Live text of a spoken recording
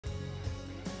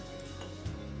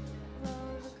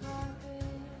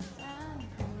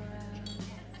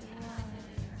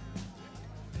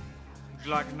Would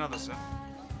you like another, sir?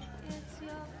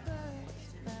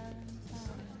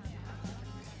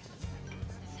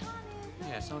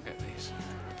 Yes, I'll get these.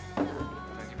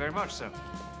 Thank you very much, sir.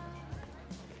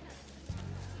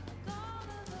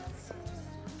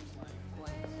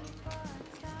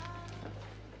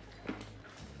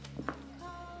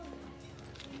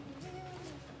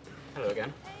 Hello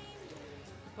again.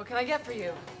 What can I get for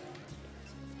you?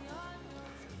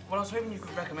 Well, I was hoping you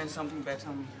could recommend something better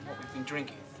than what we've been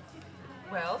drinking.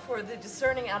 Well, for the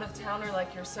discerning out-of-towner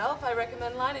like yourself, I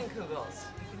recommend Leinenkugels.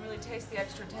 You can really taste the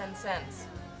extra 10 cents.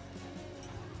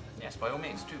 Yes, by all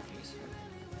means, do, please.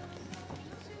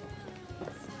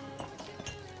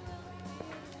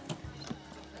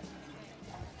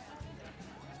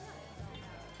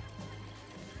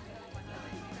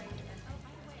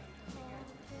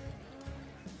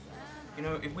 You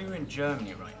know, if we were in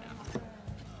Germany right now,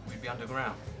 we'd be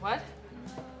underground. What?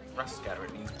 Rastgatter,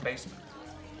 it means basement.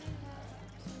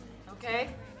 Okay.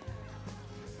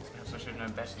 Perhaps I should have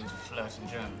known better than to flirt in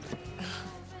German.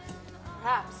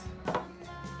 Perhaps.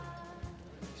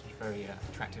 It's a very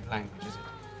attractive language, is it?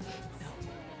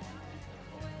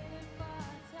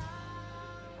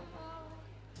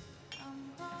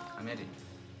 No. I'm Eddie.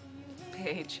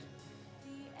 Paige.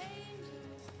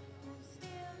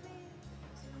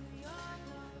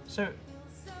 So,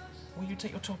 will you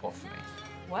take your top off for me?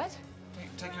 What?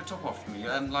 Take your top off for me,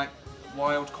 like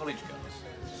wild college girls.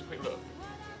 Just a quick look.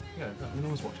 Yeah, no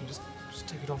one's watching. Just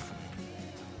take it off for me.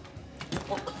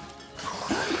 Oh.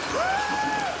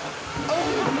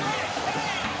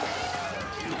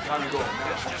 Time to go.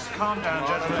 Just calm down,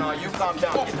 gentlemen. No, you calm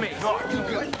down. Off me.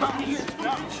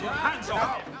 Hands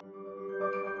off.